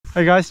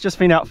Hey guys, just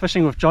been out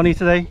fishing with Johnny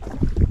today.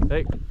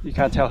 Hey. You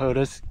can't tell who it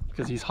is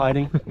because he's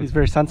hiding. He's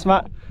very sun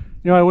smart.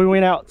 Anyway, we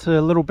went out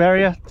to Little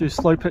Barrier, do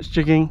slow pitch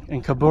jigging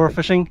and kabura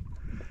fishing,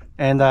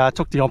 and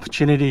took the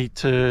opportunity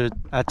to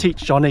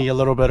teach Johnny a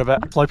little bit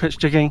about slow pitch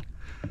jigging.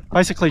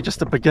 Basically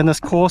just a beginner's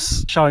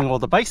course showing all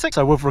the basics.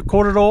 So we've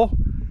recorded all,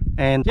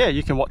 and yeah,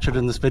 you can watch it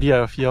in this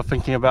video if you're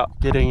thinking about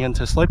getting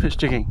into slow pitch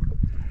jigging.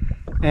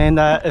 And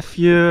if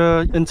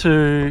you're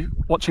into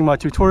watching my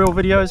tutorial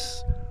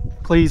videos,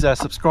 please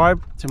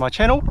subscribe to my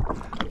channel.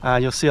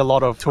 You'll see a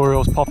lot of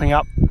tutorials popping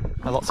up,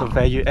 lots of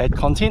value add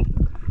content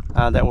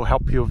that will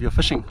help you with your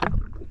fishing.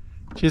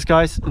 Cheers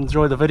guys,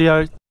 enjoy the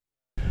video.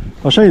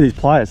 I'll show you these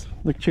pliers.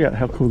 Look, check out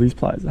how cool these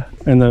pliers are.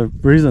 And the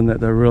reason that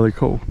they're really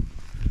cool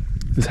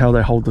is how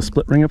they hold the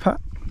split ring apart.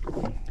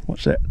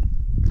 Watch that.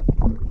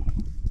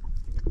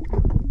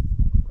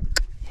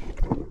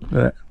 Look at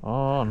that.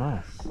 Oh,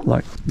 nice.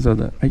 Like, these are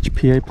the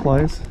HPA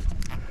pliers.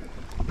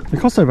 They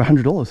cost over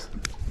 $100.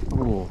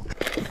 Ooh.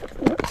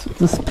 So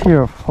this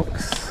pair of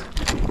hooks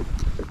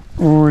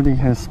already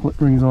has split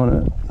rings on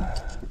it.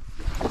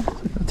 So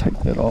I'll take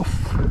that off.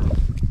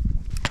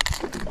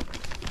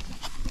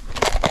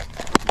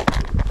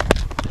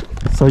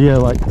 So yeah,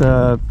 like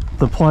the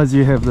pliers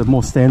you have, the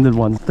more standard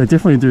ones, they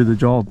definitely do the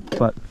job,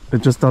 but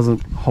it just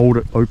doesn't hold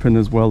it open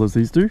as well as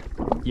these do.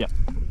 Yeah.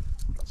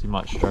 So you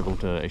might struggle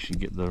to actually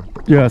get the...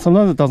 Yeah,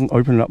 sometimes it doesn't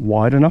open it up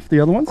wide enough, the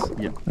other ones.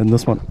 Yeah. And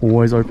this one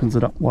always opens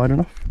it up wide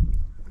enough.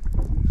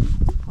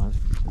 Nice.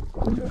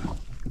 Yeah.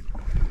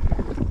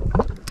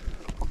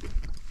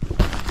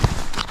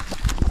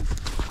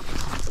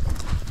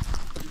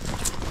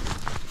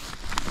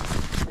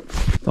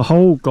 The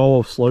whole goal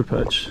of slow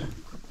pitch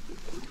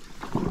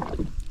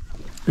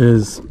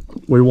is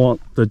we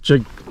want the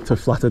jig to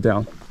flutter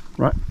down,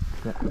 right?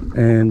 Yeah.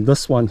 And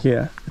this one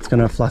here, it's going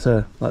to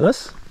flutter like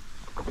this.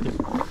 Yeah.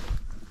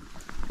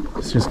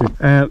 It's just good.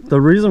 And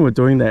the reason we're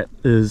doing that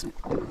is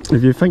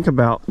if you think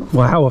about,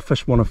 well, how a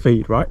fish want to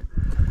feed, right?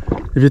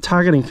 If you're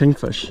targeting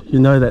kingfish, you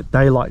know that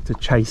they like to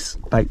chase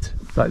bait,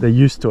 like they're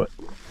used to it.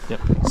 Yep.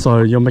 So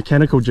your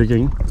mechanical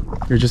jigging,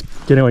 you're just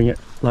getting it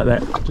like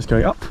that, just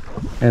going up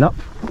and up,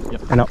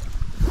 yep, and up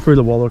through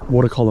the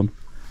water column.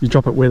 You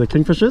drop it where the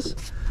kingfish is,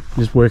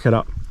 you just work it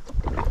up.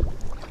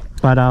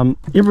 But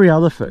every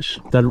other fish,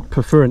 they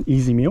prefer an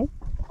easy meal,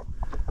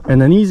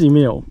 and an easy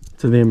meal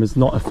to them is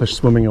not a fish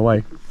swimming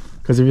away,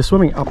 because if you're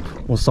swimming up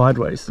or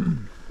sideways,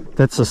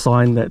 that's a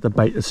sign that the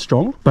bait is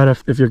strong. But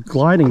if you're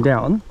gliding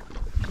down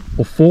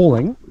or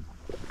falling,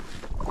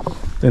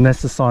 then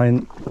that's a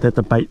sign that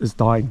the bait is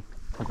dying.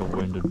 Like a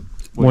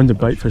wounded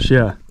baitfish,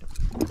 yeah.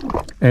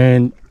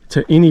 And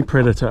to any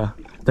predator,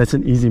 that's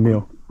an easy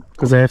meal,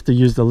 because they have to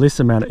use the less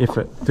amount of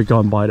effort to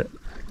go and bite it.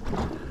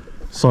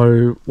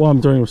 So what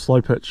I'm doing with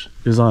slow pitch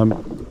is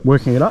I'm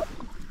working it up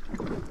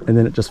and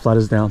then it just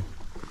flutters down.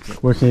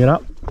 Working it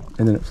up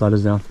and then it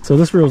flutters down. So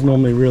this reel is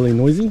normally really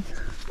noisy.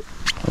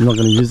 I'm not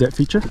going to use that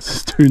feature,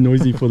 it's too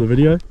noisy for the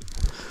video.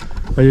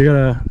 But you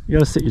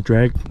gotta set your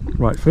drag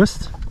right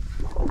first.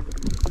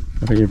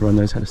 I think everyone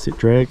knows how to set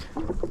drag.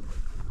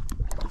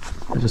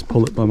 I just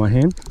pull it by my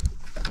hand,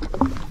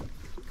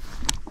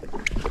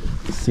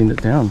 send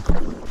it down.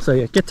 So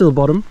yeah, get to the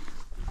bottom,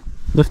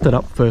 lift it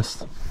up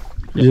first.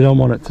 You don't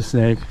want it to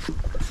snag.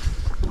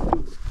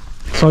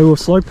 So with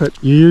slow pitch,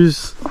 you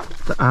use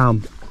the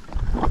arm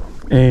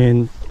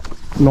and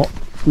not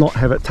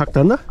have it tucked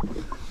under,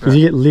 because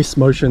you get less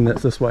motion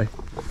that's this way.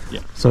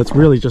 Yeah. So it's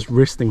really just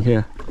resting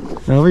here.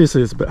 Now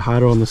obviously it's a bit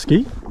harder on the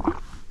ski,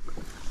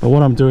 but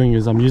what I'm doing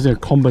is I'm using a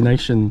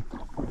combination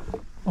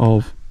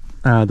of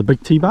the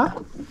big T-bar.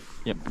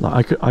 Yep.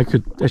 Like I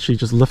could actually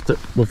just lift it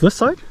with this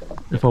side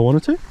if I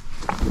wanted to.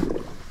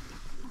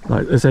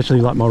 Like it's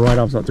actually like my right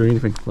arm's not doing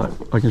anything. Like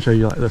I can show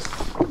you like this.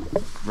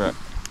 Right.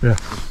 Yeah.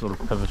 Just sort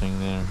of pivoting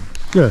there.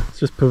 Yeah, it's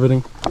just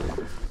pivoting.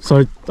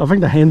 So I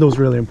think the handle's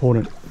really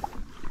important.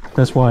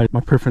 That's why my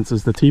preference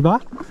is the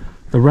T-bar.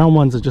 The round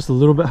ones are just a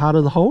little bit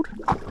harder to hold.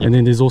 Yep. And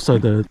then there's also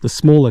the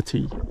smaller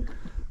T,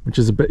 which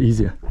is a bit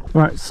easier.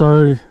 All right,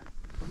 so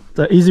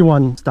the easy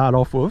one to start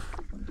off with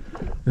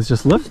is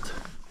just lift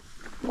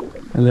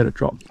and let it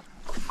drop.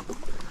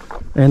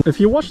 And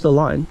if you watch the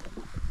line,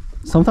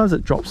 sometimes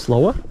it drops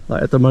slower.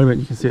 Like at the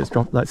moment you can see it's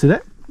dropped. Like see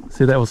that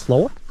was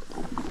slower.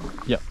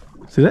 Yep.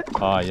 See that?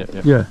 Ah, yep.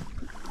 Yeah.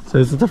 So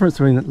there's a difference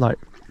between like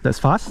that's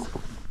fast.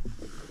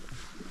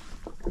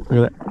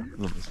 Look at that. A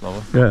little bit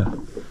slower. Yeah.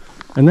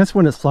 And that's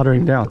when it's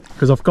fluttering down,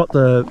 because I've got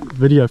the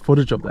video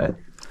footage of that.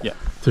 Yeah.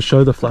 To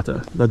show the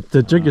flutter.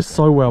 The jig is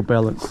so well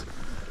balanced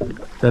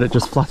that it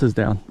just flutters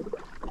down.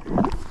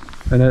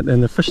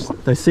 And the fish,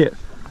 they see it.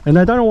 And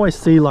they don't always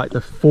see like the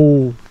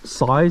full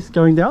size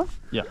going down.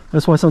 Yeah.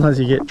 That's why sometimes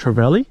you get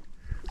trevally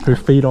who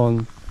feed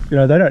on, you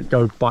know, they don't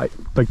go bite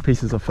big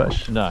pieces of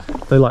fish. No.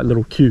 They like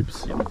little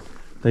cubes. Yep.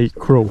 They eat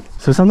krill.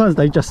 So sometimes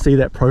they just see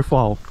that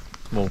profile.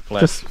 Small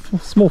flash.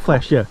 Just small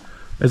flash, yeah.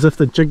 As if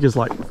the jig is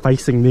like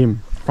facing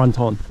them front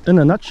on. In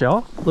a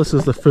nutshell, this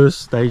is the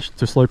first stage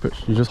to slow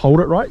pitch. You just hold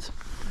it right,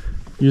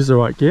 use the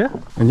right gear,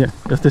 and yeah,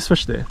 if there's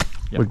fish there,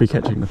 would be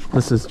catching them.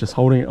 This is just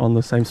holding it on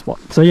the same spot.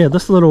 So yeah,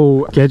 this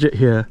little gadget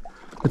here,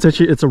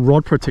 it's a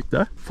rod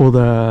protector for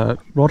the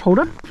rod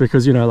holder,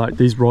 because you know, like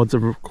these rods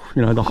are,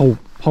 you know, the whole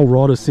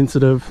rod is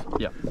sensitive,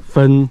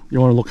 thin, you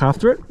want to look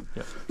after it.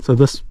 So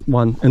this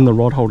one in the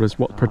rod holder is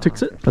what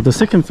protects it. But the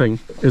second thing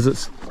is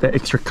it's that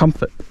extra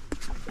comfort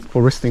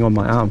for resting on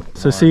my arm.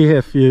 So see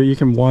if you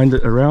can wind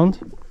it around.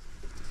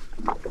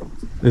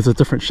 There's a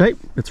different shape,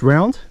 it's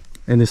round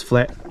and there's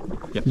flat.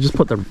 You just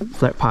put the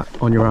flat part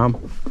on your arm,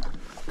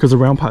 because the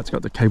round part's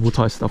got the cable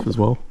tie stuff as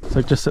well. So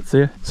it just sits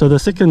there. So the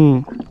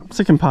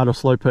second part of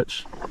slow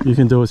pitch you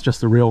can do is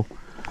just the reel.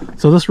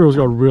 So this reel's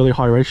got a really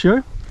high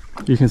ratio.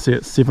 You can see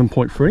it's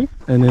 7.3,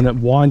 and then it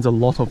winds a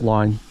lot of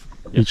line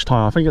each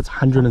time. I think it's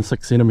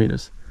 106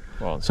 centimeters.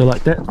 Wow. So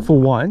like that full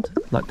wind,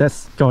 like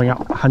that's going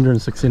up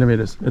 106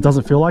 centimeters. It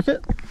doesn't feel like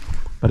it,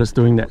 but it's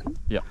doing that.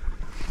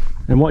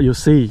 And what you'll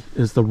see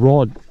is the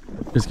rod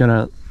is going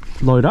to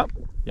load up,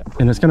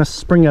 and it's going to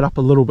spring it up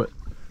a little bit.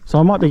 So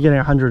I might be getting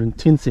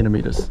 110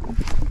 centimeters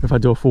if I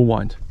do a full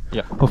wind.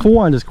 A full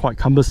wind is quite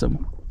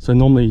cumbersome, so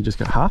normally you just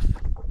get half.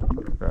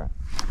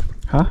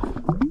 Half.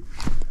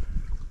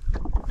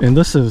 And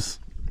this is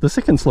the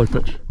second slow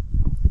pitch.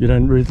 You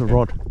don't read the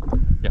rod.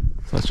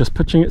 So it's just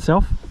pitching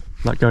itself,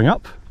 like going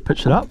up,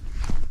 pitch it up,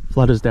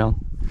 flutters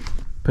down,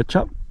 pitch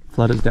up,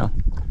 flutters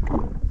down.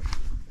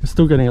 You're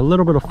still getting a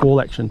little bit of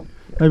fall action,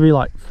 maybe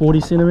like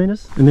 40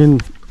 centimeters. And then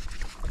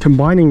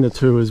combining the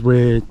two is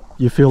where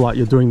you feel like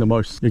you're doing the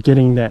most. You're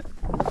getting that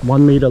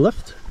 1 meter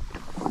lift,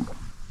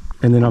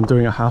 and then I'm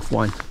doing a half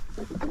wind.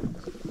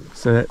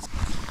 So that's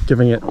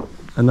giving it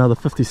another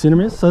 50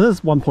 centimeters. So this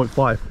is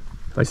 1.5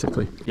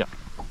 basically.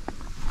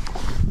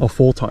 Of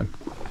fall time.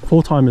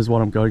 Fall time is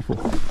what I'm going for.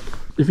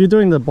 If you're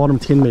doing the bottom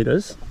 10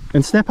 meters,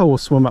 and snapper will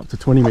swim up to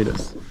 20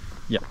 meters.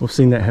 We've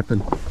seen that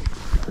happen.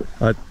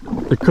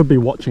 It could be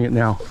watching it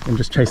now and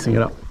just chasing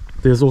it up.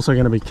 There's also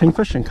going to be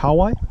kingfish and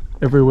kawai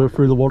everywhere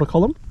through the water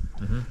column.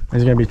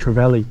 There's going to be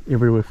trevally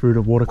everywhere through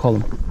the water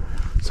column.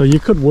 So you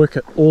could work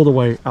it all the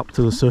way up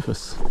to the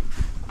surface.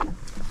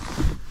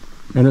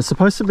 And it's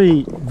supposed to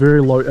be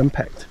very low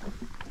impact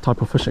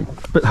type of fishing.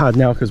 A bit hard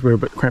now because we're a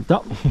bit cramped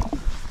up,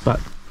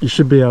 but you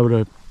should be able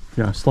to,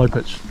 you know, slow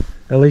pitch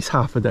at least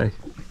half a day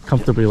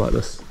comfortably like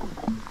this,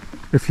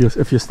 if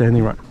you're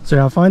standing right.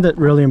 So I find it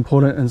really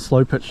important in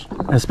slow pitch,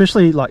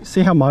 especially like,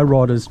 see how my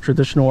rod is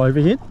traditional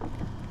overhead,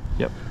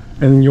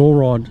 and your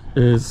rod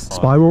is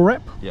spiral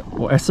wrap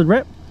or acid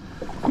wrap.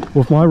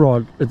 With my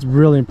rod, it's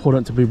really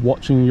important to be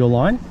watching your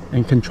line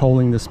and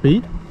controlling the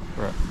speed.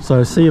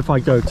 So see if I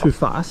go too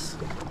fast,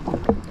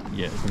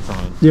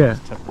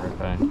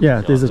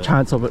 there's a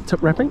chance of it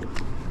tip wrapping,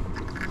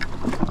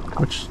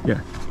 which it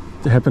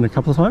happened a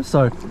couple of times.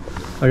 So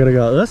I gotta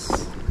go like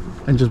this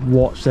and just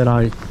watch that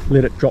I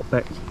let it drop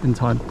back in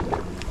time.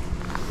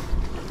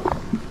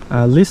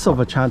 Less of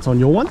a chance on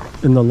your one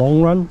in the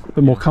long run,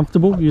 but more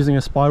comfortable using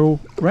a spiral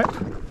wrap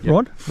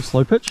rod for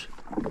slow pitch.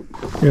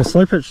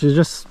 Slow pitch, you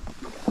just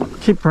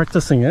keep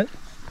practicing it,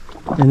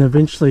 and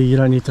eventually you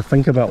don't need to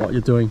think about what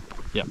you're doing.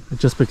 It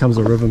just becomes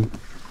a rhythm.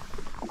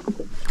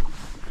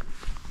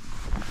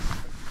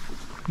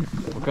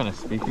 What kind of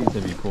species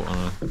have you caught on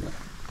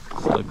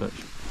a slow pitch?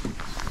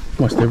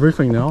 Most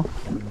everything now.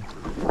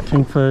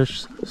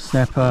 Kingfish,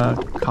 snapper,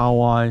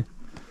 kawai,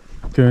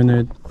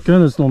 gurnard.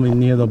 Gurnard's normally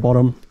near the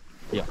bottom.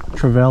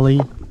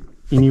 Trevally,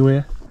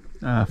 anywhere.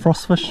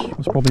 Frostfish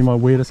was probably my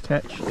weirdest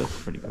catch.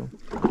 That's pretty cool.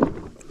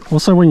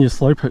 Also, when you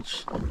slow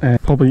pitch,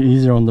 and probably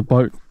easier on the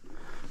boat,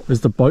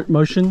 is the boat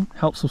motion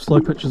helps with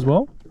slow pitch as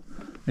well.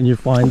 And you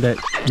find that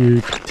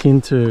you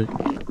tend to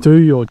do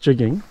your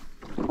jigging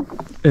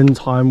in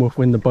time with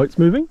when the boat's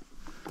moving.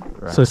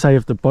 So say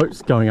if the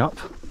boat's going up,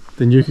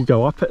 then you could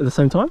go up at the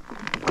same time.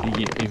 You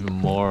get even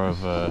more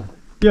of a...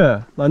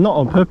 like not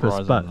on purpose,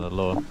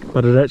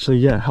 but it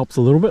actually helps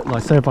a little bit.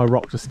 Like say if I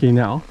rock the ski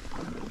now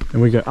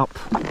and we go up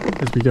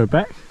as we go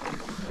back,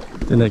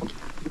 then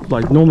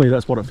like normally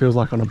that's what it feels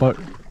like on a boat.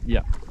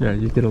 You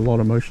get a lot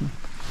of motion.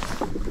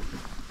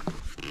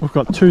 We've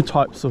got two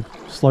types of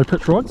slow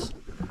pitch rods.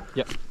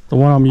 The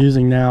one I'm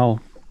using now,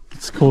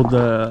 it's called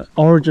the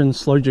Origin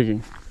Slow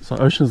Jigging. So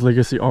Ocean's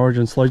Legacy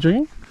Origin Slow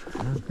Jigging.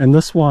 And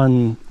this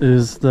one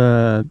is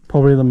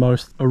probably the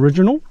most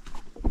original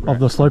of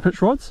the slow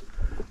pitch rods.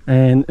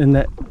 And in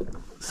that,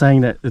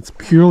 saying that it's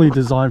purely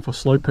designed for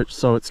slow pitch,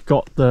 so it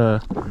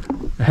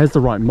has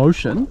the right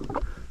motion,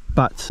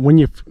 but when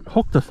you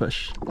hook the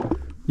fish,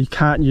 you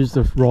can't use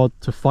the rod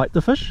to fight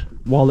the fish.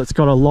 While it's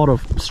got a lot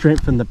of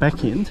strength in the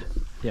back end,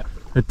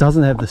 it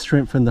doesn't have the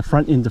strength in the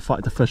front end to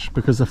fight the fish,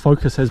 because the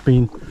focus has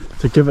been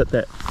to give it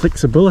that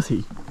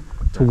flexibility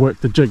to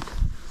work the jig.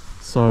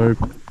 So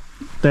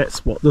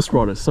that's what this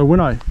rod is. So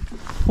when I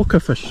hook a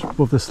fish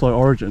with the Slow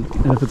Origin,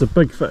 and if it's a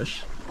big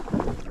fish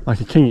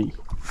like a kingy,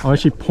 I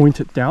actually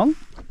point it down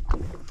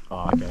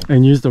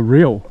and use the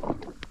reel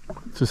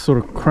to sort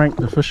of crank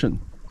the fish in.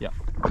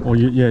 Or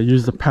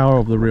use the power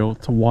of the reel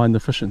to wind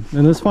the fish in.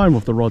 And it's fine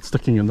with the rod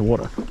sticking in the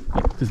water.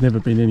 There's never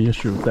been any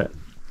issue with that.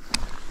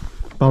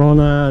 But on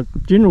a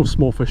general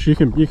small fish, you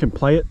can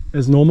play it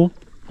as normal.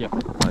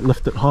 Like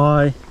lift it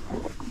high,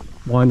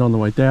 wind on the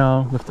way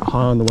down, lift it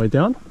high on the way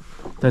down.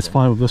 That's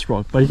fine with this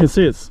rod, but you can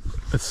see it's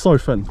so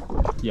thin.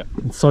 Yeah.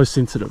 It's so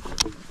sensitive.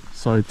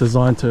 So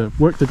designed to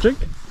work the jig,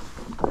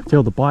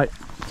 feel the bite,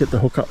 get the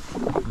hook up.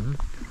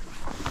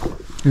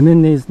 And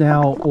then there's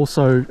now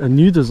also a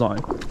new design,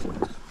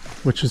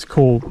 which is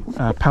called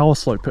power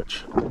slow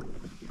pitch.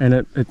 And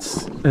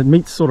it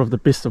meets sort of the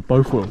best of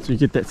both worlds. You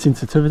get that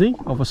sensitivity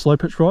of a slow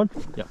pitch rod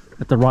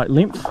at the right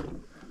length,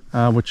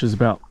 which is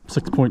about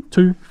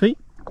 6.2 feet.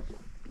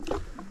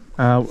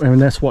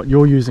 And that's what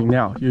you're using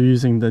now. You're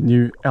using the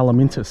new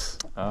Elementus.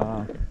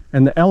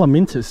 And the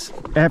Elementus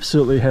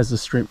absolutely has the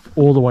strength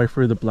all the way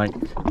through the blank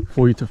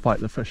for you to fight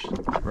the fish.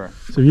 Right.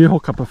 So if you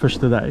hook up a fish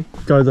today,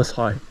 go this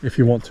high if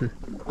you want to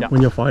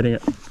when you're fighting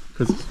it,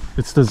 because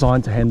it's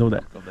designed to handle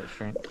that. Got that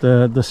strength.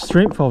 The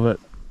strength of it,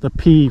 the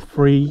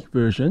PE3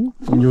 version,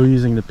 and you're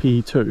using the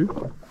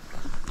PE2,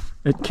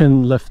 it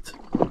can lift,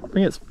 I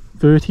think it's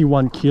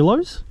 31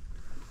 kilos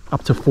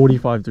up to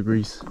 45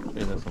 degrees.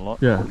 Yeah, that's a lot.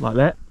 Yeah, like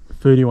that,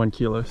 31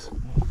 kilos.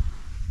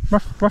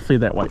 Roughly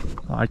that weight.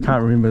 I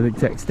can't remember the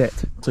exact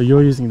stat. So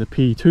you're using the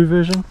PE2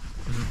 version.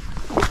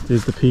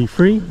 There's the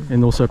PE3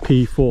 and also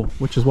PE4,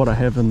 which is what I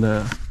have in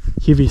the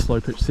heavy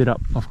slow pitch setup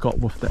I've got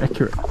with the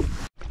Accurate.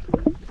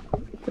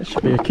 That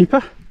should be a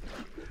keeper.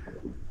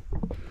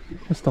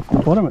 Just off the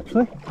bottom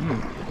actually,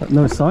 but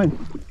no sign.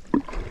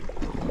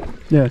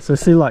 Yeah, so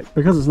see, like,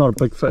 because it's not a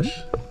big fish,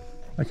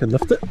 I can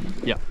lift it.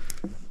 Yeah.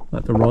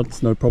 Like the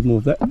rod's no problem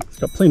with that. It's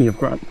got plenty of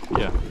grunt.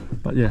 Yeah.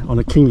 But yeah, on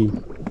a kingy,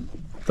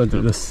 don't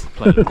do this.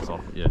 Play it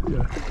off. Yeah.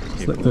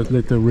 Just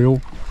let the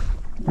reel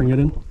bring it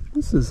in.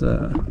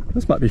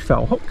 This might be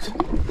foul hooked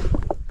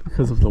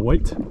because of the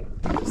weight.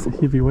 It's a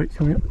heavy weight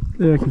coming up.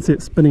 There, I can see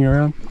it spinning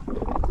around.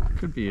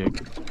 Could be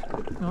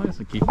oh, that's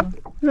a keeper.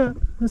 Yeah,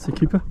 that's a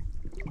keeper.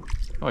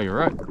 Oh, you're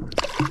right.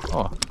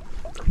 Oh.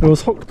 It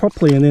was hooked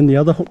properly and then the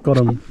other hook got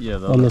him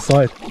on the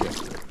side.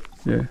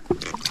 Yeah.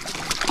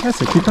 That's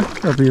a keeper.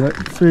 That'll be like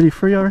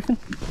 33, I reckon.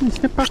 Can you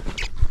step up?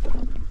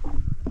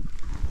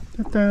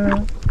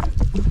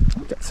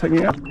 That's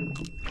hanging out.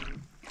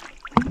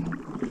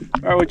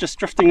 Alright, we're just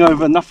drifting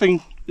over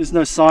nothing. There's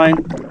no sign.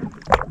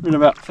 We're in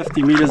about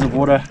 50 meters of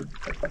water.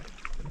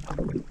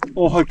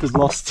 All hope is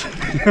lost.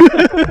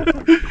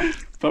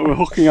 But we're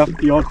hooking up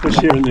the odd fish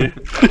here and there.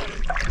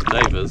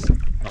 Dave is,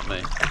 not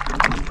me.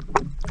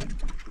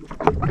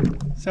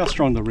 See how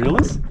strong the reel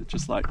is? It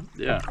just like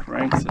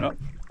cranks it up.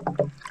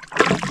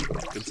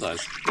 Good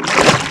size.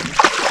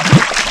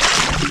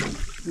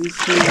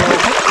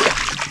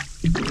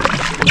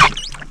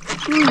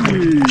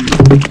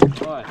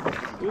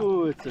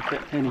 Ooh, it's a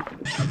fat penny.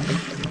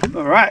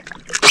 Alright,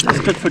 it's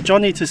good for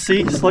Johnny to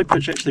see slow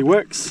pitch actually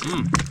works,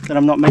 that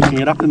I'm not making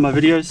it up in my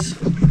videos.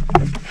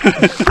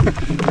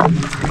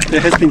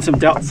 There has been some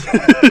doubts.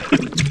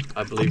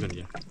 I believe in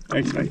you.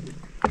 Thanks, mate.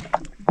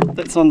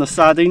 That's on the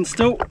sardine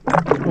still,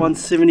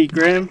 170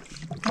 gram,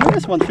 oh,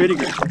 that's 130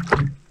 gram.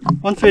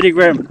 130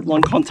 gram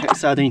long contact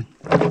sardine.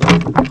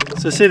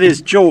 So see,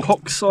 there's dual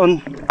hooks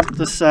on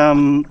this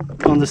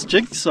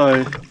jig,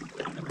 so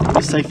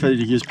it's safer to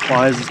use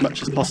pliers as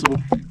much as possible.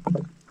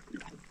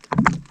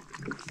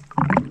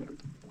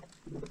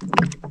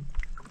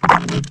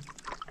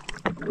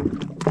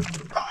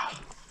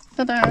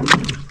 Ta-da!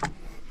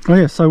 Oh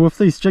yeah, so with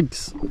these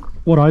jigs,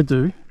 what I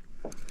do,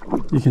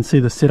 you can see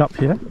the setup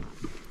here.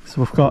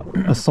 So we've got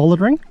a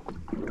solid ring.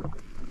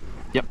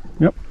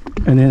 Yep.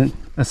 And then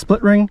a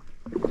split ring,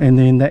 and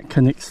then that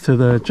connects to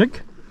the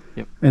jig.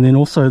 Yep. And then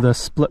also the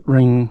split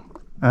ring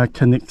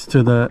connects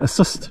to the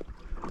assist,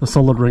 the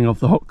solid ring of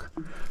the hook.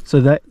 So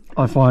that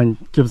I find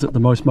gives it the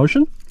most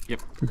motion. Yep.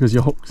 Because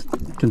your hooks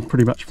can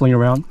pretty much fling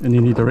around in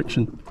any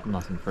direction.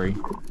 Nice and free.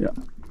 Yeah.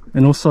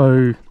 And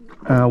also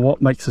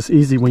what makes this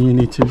easy when you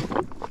need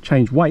to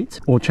change weight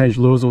or change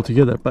lures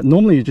altogether. But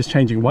normally you're just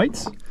changing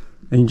weights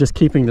and you're just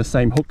keeping the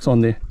same hooks on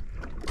there.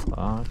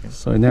 Okay.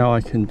 So now I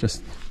can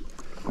just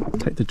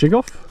take the jig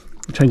off,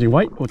 changing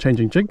weight or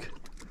changing jig,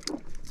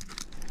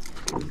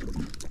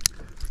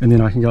 and then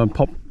I can go and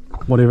pop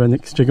whatever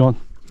next jig on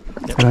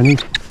that I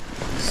need.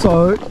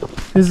 So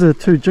here's the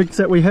two jigs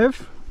that we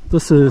have.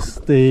 This is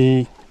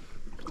the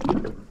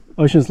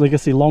Ocean's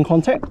Legacy long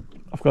contact.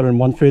 I've got it in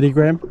 130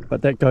 gram,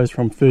 but that goes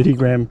from 30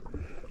 gram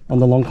on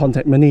the long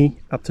contact mini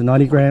up to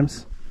 90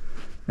 grams,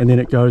 and then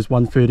it goes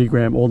 130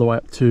 gram all the way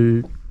up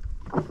to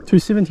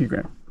 270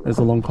 gram as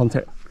a long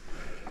contact.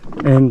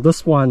 And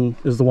this one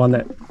is the one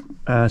that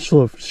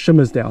sort of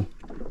shimmers down.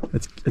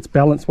 It's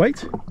balanced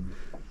weight,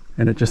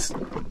 and it just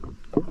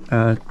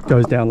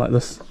goes down like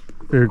this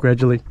very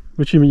gradually,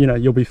 which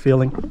you'll be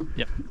feeling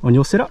on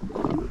your setup.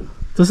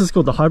 This is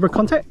called the hybrid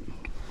contact,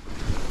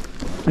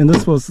 and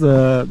this was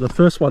the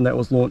first one that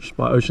was launched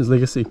by Ocean's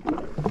Legacy.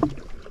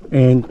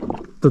 And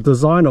the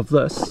design of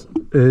this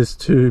is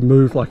to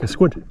move like a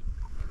squid,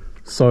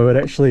 so it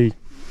actually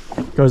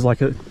goes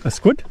like a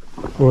squid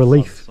or a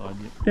leaf.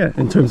 Yeah,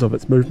 in terms of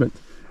its movement.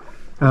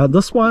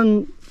 This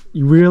one,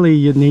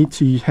 you need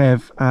to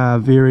have a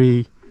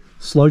very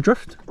slow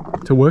drift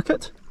to work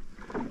it,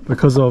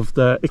 because of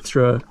the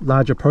extra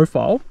larger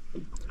profile.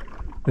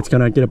 it's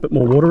going to get a bit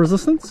more water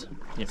resistance.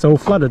 Yep. So we'll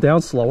flutter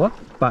down slower,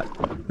 but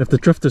if the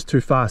drift is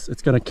too fast,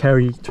 it's going to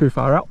carry too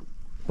far out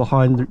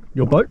behind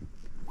your boat.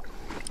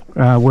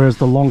 Whereas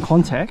the long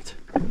contact,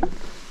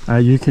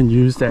 you can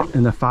use that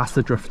in a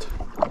faster drift.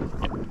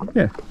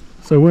 Yeah,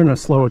 so we're in a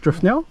slower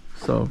drift now,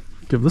 so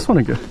give this one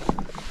a go.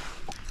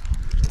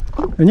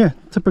 And yeah,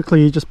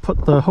 typically you just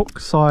put the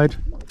hook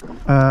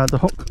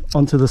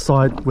onto the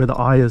side where the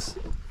eye is,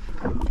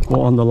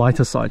 or on the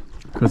lighter side,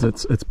 because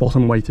it's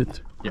bottom weighted.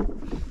 Yep.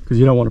 Because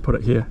you don't want to put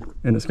it here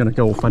and it's going to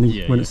go all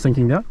funny when it's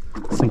sinking down.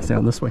 It sinks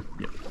down this way.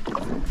 Yep.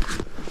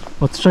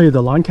 Let's show you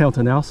the line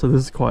counter now. So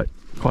this is quite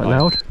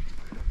loud.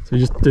 So you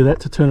just do that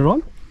to turn it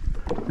on,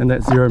 and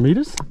that's 0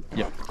 meters.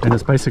 Yep. And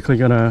it's basically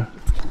going to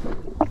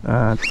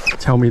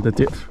tell me the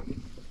depth.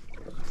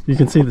 You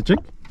can see the jig.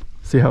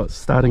 See how it's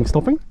starting,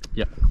 stopping?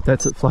 Yep.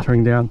 That's it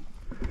fluttering down.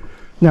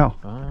 Now,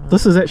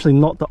 this is actually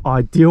not the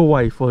ideal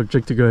way for a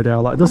jig to go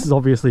down. Like, this is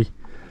obviously,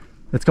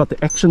 it's got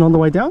the action on the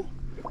way down,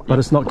 but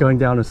it's not going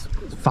down as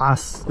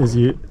fast as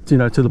you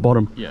know, to the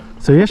bottom. Yeah.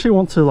 So you actually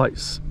want to like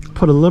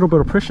put a little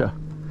bit of pressure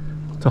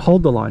to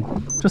hold the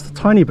line, just a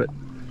tiny bit,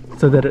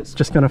 so that it's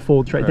just going to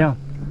fall straight down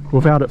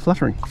without it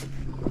fluttering.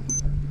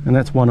 And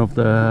that's one of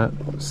the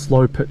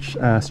slow pitch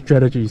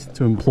strategies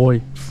to employ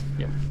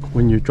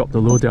when you drop the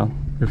lure down.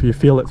 If you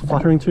feel it's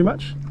fluttering too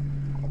much,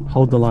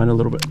 hold the line a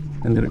little bit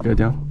and let it go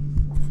down.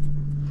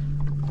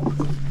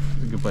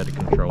 A good way to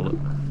control it.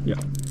 Yeah.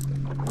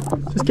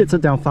 Just gets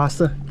it down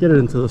faster, get it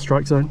into the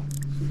strike zone.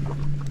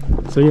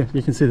 So yeah,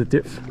 you can see the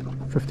depth,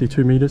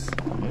 52 meters.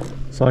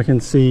 So I can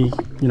see,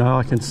 you know,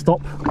 I can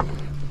stop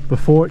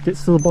before it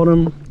gets to the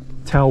bottom,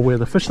 tell where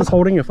the fish is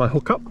holding. If I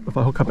hook up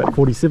at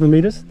 47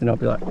 meters, then I'll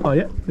be like, oh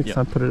yeah, next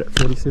time put it at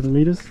 47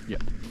 meters. Yeah.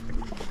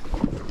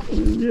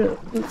 Yeah,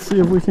 let's see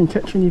if we can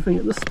catch anything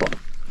at this spot.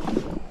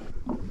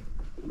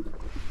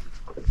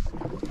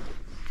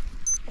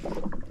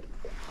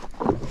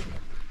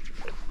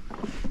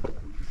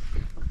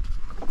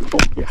 Oh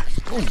yeah.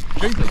 Oh,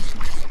 Jesus.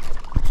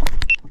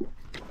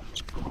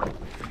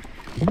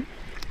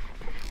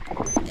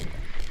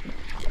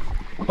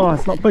 Oh,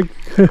 it's not big,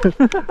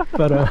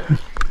 but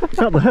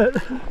felt the hit.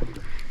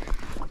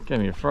 Gave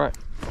me a fright.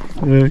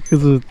 Yeah,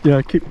 because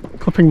I keep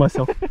clipping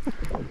myself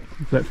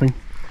with that thing.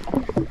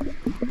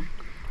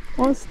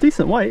 Oh, it's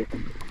decent weight.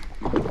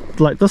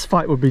 Like, this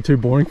fight would be too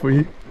boring for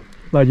you.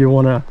 Like, you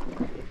want to,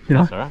 you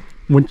know,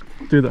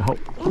 do the hook.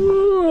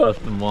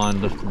 Lift and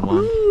wind, lift and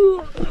wind.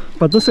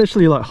 But this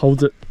actually like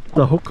holds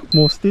the hook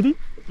more steady.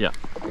 Yeah.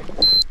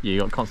 Yeah, you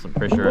got constant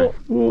pressure, eh?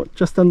 Oh,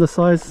 just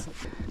undersized.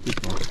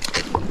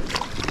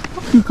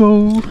 Up you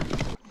go.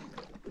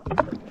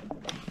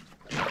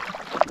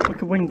 Look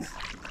at wings.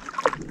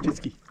 Jet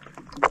ski.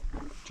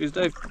 Cheers,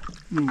 Dave.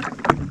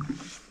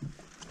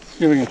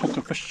 Here we can hook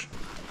a fish.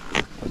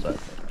 What's that?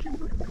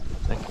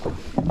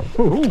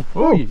 Oh,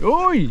 Oi!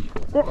 Oi!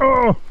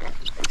 oh,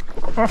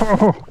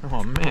 oh,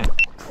 Oh, man.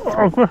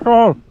 oh, fish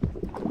on.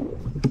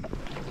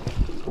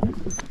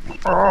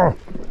 Oh,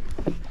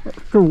 that's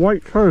good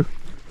weight too.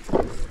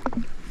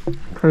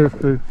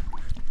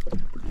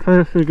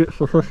 KFC gets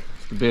the fish.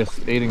 It's the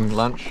best, eating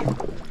lunch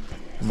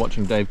and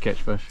watching Dave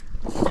catch fish.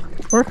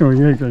 I reckon we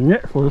need a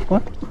net for this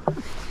one.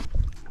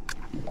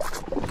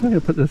 I'm going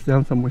to put this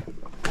down somewhere.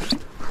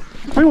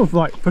 The thing with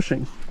like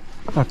fishing,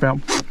 I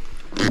found,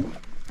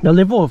 the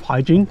level of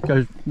hygiene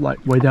goes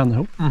like way down the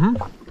hill.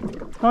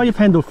 Oh, you've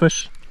handled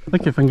fish,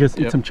 lick your fingers,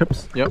 eat some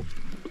chips. Yep.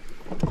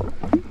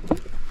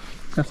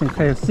 Have some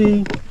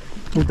KFC,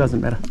 it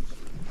doesn't matter.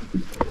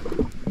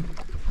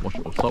 Wash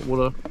it with salt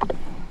water.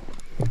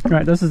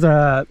 Right, this is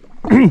a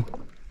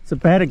it's a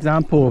bad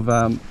example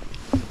of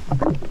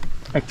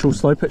actual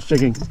slow pitch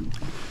jigging,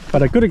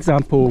 but a good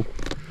example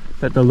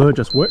that the lure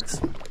just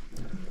works.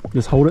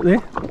 Just hold it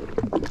there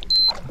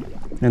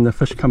and the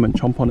fish come and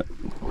chomp on it.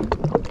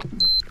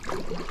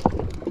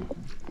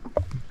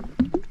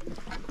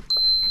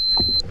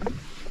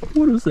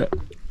 What is that?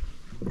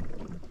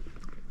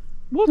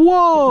 What?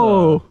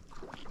 Whoa!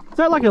 Is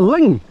that like a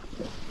ling?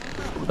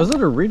 Is it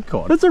a red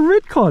cod? It's a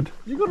red cod.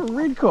 You got a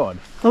red cod?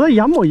 Are they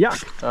yum or yuck?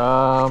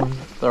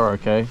 They're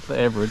okay.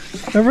 They're average.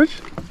 Average?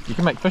 You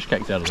can make fish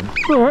cakes out of them.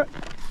 Alright.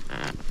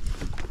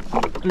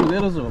 Dude,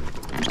 that is a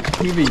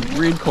heavy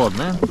red cod,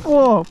 man.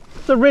 Oh,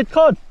 it's a red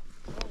cod.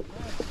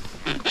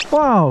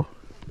 Wow.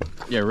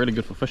 Yeah, really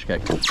good for fish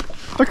cakes.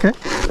 Okay,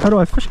 how do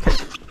I fish cake?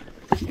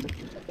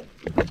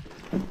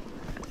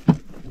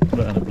 Put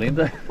it in a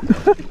blender.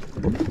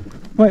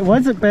 Wait, why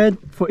is it bad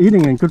for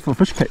eating and good for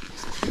fish cake?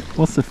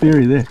 What's the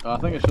theory there? I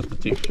think it's just the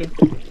texture.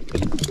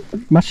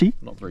 Mushy.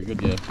 Not very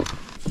good, yeah.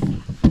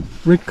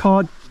 Red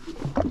cod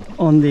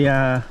on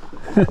the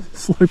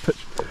slow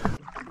pitch.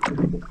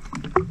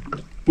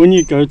 When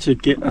you go to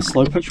get a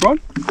slow pitch rod,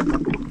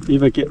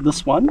 either get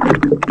this one,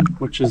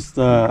 which is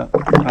the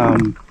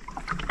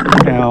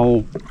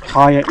our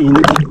higher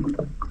end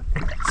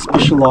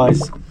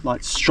specialized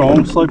like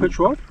strong slow pitch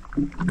rod,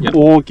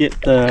 or get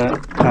the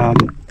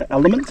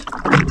element,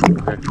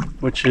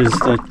 which is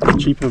the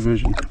cheaper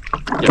version.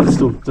 It's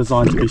still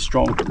designed to be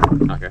strong.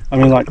 Okay. I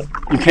mean, like,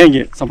 you can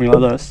get something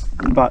like this,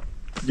 but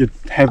you'd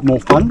have more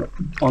fun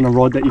on a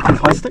rod that you can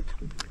high stick.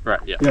 Right,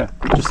 yeah. Yeah,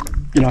 just,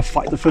 you know,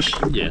 fight the fish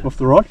Yeah. with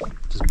the rod.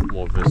 Just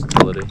more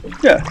versatility.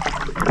 Yeah.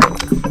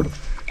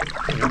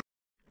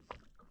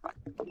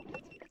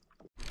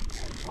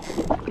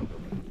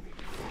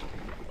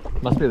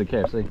 Must be the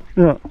KFC.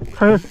 Yeah,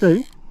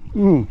 KFC.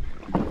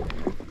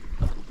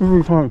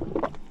 Every time.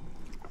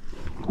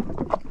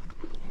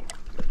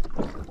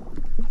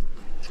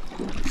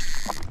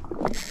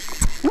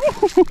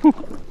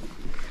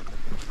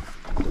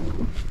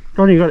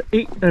 Johnny, you gotta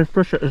eat and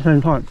fish at the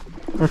same time.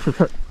 That's the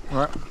trick.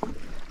 Right.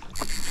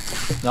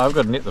 Now I've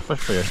got to net the fish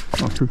for you.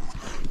 Oh, true.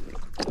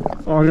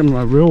 Oh, I'm getting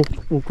my reel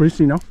all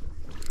greasy now.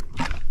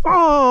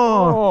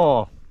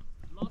 Oh!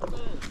 Oh,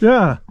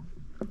 Yeah,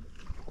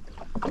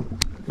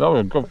 that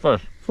was a good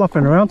fish.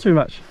 fluffing around too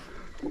much.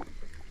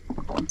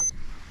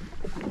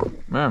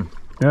 Man,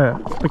 Yeah,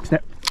 big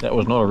snap. that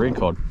was not a red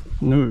cod.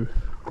 No.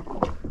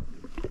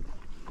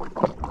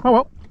 Oh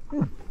well.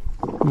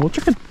 More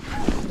chicken.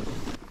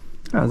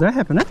 How's that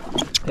happening?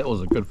 That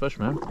was a good fish,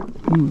 man.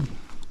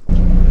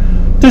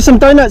 Do some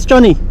donuts,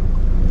 Johnny.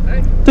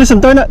 Hey? Do some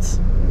donuts.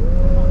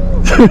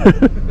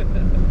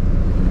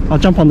 I'll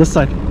jump on this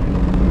side.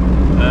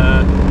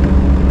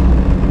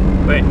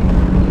 Wait,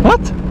 What?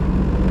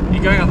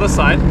 you going on this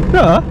side?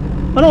 Yeah.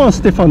 I don't want to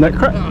step on that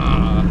crap.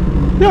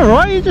 You're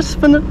alright, you just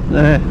spin it.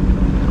 There.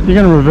 You're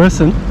going to reverse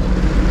in.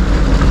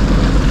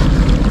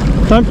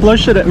 Don't blow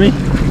shit at me.